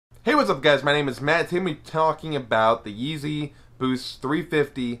Hey, what's up guys? My name is Matt. Today we're talking about the Yeezy Boost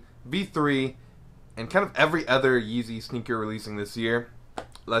 350 V3 and kind of every other Yeezy sneaker releasing this year.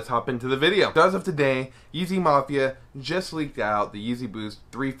 Let's hop into the video. So as of today, Yeezy Mafia just leaked out the Yeezy Boost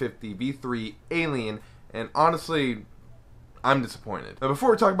 350 V3 Alien, and honestly, I'm disappointed. Now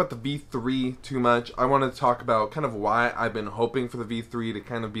before we talk about the V3 too much, I want to talk about kind of why I've been hoping for the V3 to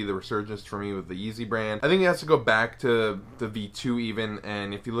kind of be the resurgence for me with the Yeezy brand. I think it has to go back to the V2 even,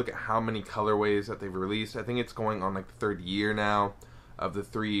 and if you look at how many colorways that they've released, I think it's going on like the third year now of the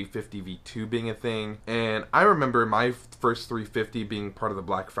 350 V2 being a thing. And I remember my first 350 being part of the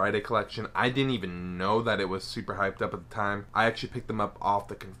Black Friday collection. I didn't even know that it was super hyped up at the time. I actually picked them up off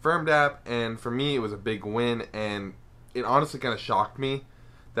the Confirmed app, and for me it was a big win, and it honestly kind of shocked me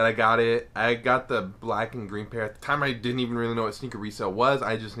that I got it. I got the black and green pair. At the time, I didn't even really know what sneaker resale was.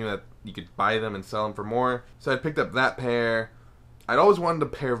 I just knew that you could buy them and sell them for more. So I picked up that pair. I'd always wanted a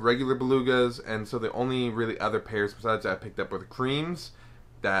pair of regular belugas, and so the only really other pairs besides that I picked up were the creams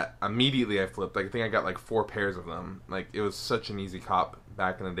that immediately I flipped. Like, I think I got like 4 pairs of them. Like, it was such an easy cop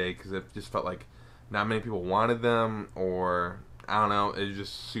back in the day because it just felt like not many people wanted them, or I don't know, it was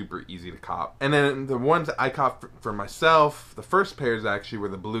just super easy to cop. And then the ones that I copped for myself, the first pairs actually were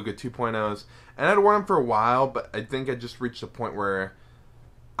the Beluga 2.0s, and I'd worn them for a while, but I think I just reached a point where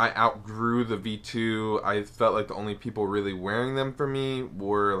I outgrew the V2. I felt like the only people really wearing them for me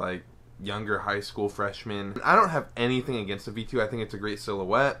were like younger high school freshmen. I don't have anything against the V2. I think it's a great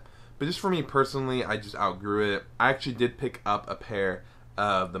silhouette, but just for me personally, I just outgrew it. I actually did pick up a pair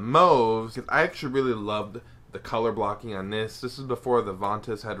of the mauves because I actually really loved the color blocking on this. This is before the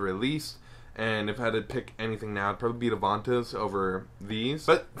Vantas had released, and if I had to pick anything now, it'd probably be the Vantas over these.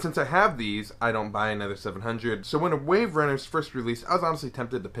 But since I have these, I don't buy another 700. So when the Wave Runners first released, I was honestly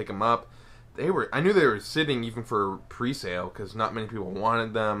tempted to pick them up. I knew they were sitting even for pre-sale because not many people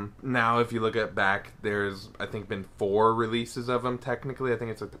wanted them. Now if you look at back, there's I think been 4 releases of them technically. I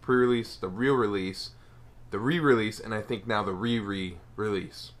think it's like the pre-release, the real release, the re-release, and I think now the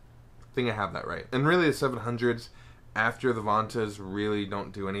re-release. I think I have that right. And really the 700s after the Vantas really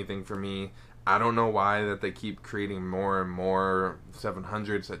don't do anything for me. I don't know why that they keep creating more and more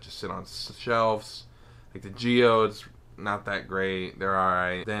 700s that just sit on shelves. Like the Geodes, not that great. They're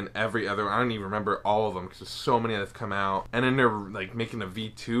alright. Then every other, I don't even remember all of them because there's so many that have come out. And then they're like making a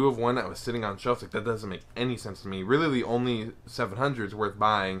V2 of one that was sitting on shelves. Like that doesn't make any sense to me. Really the only 700s worth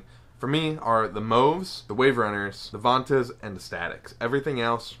buying for me are the Mauves, the Wave Runners, the Vantas, and the Statics. Everything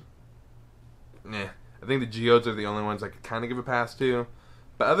else, nah. I think the Geodes are the only ones I could kind of give a pass to.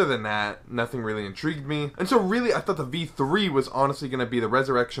 But other than that, nothing really intrigued me. And so really, I thought the V3 was honestly going to be the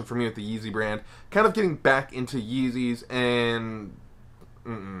resurrection for me with the Yeezy brand. Kind of getting back into Yeezys, and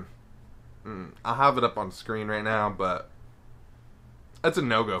I'll have it up on screen right now, but that's a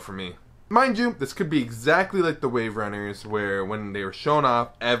no-go for me. Mind you, this could be exactly like the Wave Runners, where when they were shown off,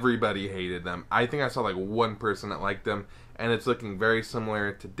 everybody hated them. I think I saw like one person that liked them, and it's looking very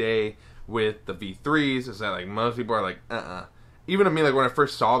similar today with the V3s, is that like most people are like, Even to me, like when I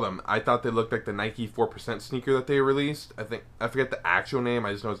first saw them, I thought they looked like the Nike 4% sneaker that they released. I forget the actual name,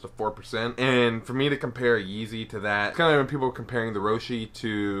 I just know it's the 4%. And for me to compare a Yeezy to that, it's kind of like when people were comparing the Roshi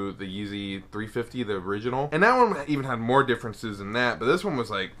to the Yeezy 350, the original. And that one even had more differences than that, but this one was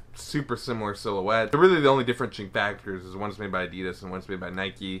like super similar silhouette. Really the only differentiating factors is one's made by Adidas and one's made by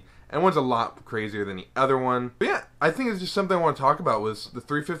Nike, and one's a lot crazier than the other one. But yeah, I think it's just something I want to talk about was the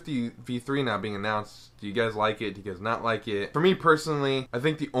 350 V3 now being announced. Do you guys like it? Do you guys not like it? For me personally, I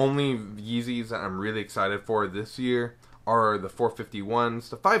think the only Yeezys that I'm really excited for this year are the 451s.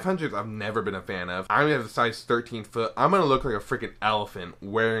 The 500s I've never been a fan of. I have a size 13 foot. I'm gonna look like a freaking elephant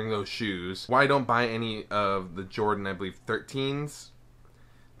wearing those shoes. Why don't buy any of the Jordan, I believe, 13s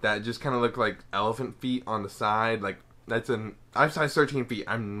that just kind of look like elephant feet on the side? Like, I have size 13 feet.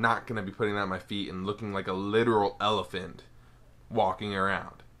 I'm not going to be putting that on my feet and looking like a literal elephant walking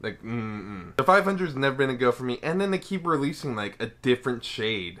around. Like, The 500's never been a go for me. And then they keep releasing like a different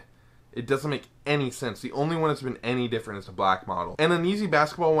shade. It doesn't make any sense. The only one that's been any different is the black model. And an Yeezy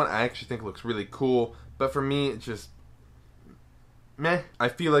basketball one I actually think looks really cool. But for me, it's just meh. I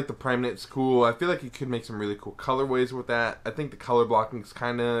feel like the Prime Knit's cool. I feel like you could make some really cool colorways with that. I think the color blocking is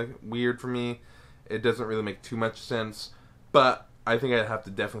kind of weird for me. It doesn't really make too much sense, but I think I'd have to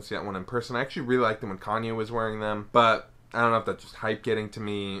definitely see that one in person. I actually really liked them when Kanye was wearing them, but I don't know if that's just hype getting to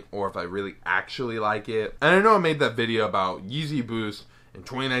me or if I really actually like it. And I know I made that video about Yeezy Boost in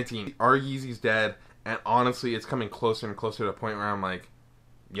 2019. Are Yeezys dead? And honestly, it's coming closer and closer to the point where I'm like,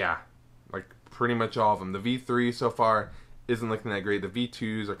 yeah, like pretty much all of them. The V3 so far isn't looking that great. The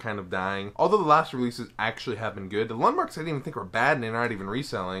V2s are kind of dying. Although the last releases actually have been good. The landmarks I didn't even think were bad and they're not even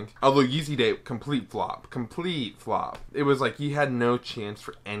reselling. Although Yeezy Day, complete flop. Complete flop. It was like he had no chance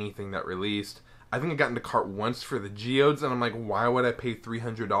for anything that released. I think I got into cart once for the Geodes and I'm like, why would I pay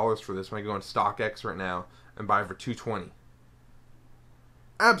 $300 for this when I go on StockX right now and buy it for $220?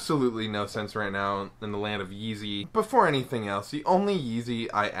 Absolutely no sense right now in the land of Yeezy. Before anything else, the only Yeezy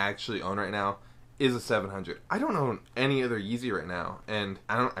I actually own right now is a 700. I don't own any other Yeezy right now, and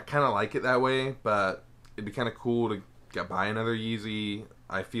I kind of like it that way, but it'd be kind of cool to buy another Yeezy.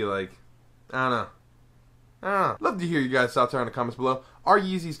 I feel like, I don't know. Love to hear you guys' thoughts in the comments below. Are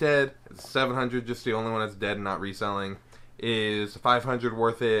Yeezys dead? Is 700 just the only one that's dead and not reselling? Is 500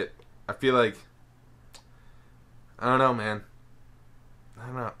 worth it? I feel like, I don't know, man.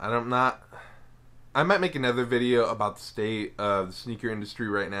 I don't know. I might make another video about the state of the sneaker industry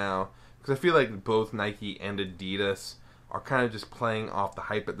right now, because I feel like both Nike and Adidas are kind of just playing off the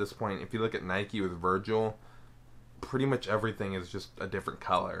hype at this point. If you look at Nike with Virgil, pretty much everything is just a different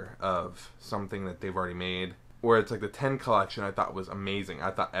color of something that they've already made. Where it's like the 10 collection I thought was amazing. I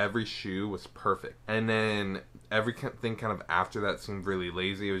thought every shoe was perfect. And then everything kind of after that seemed really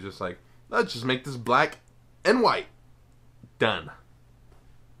lazy. It was just like, let's just make this black and white. Done.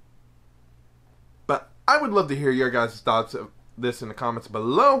 But I would love to hear your guys' thoughts of this in the comments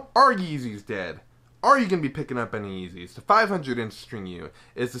below. Are Yeezys dead? Are you going to be picking up any Yeezys? The 500 interesting you?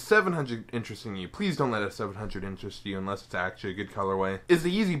 Is the 700 interesting you? Please don't let a 700 interest you unless it's actually a good colorway. Is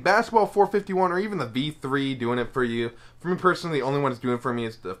the Yeezy Basketball 451 or even the V3 doing it for you? For me personally, the only one that's doing it for me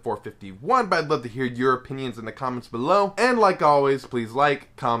is the 451, but I'd love to hear your opinions in the comments below. And like always, please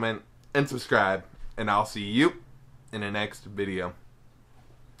like, comment, and subscribe. And I'll see you in the next video.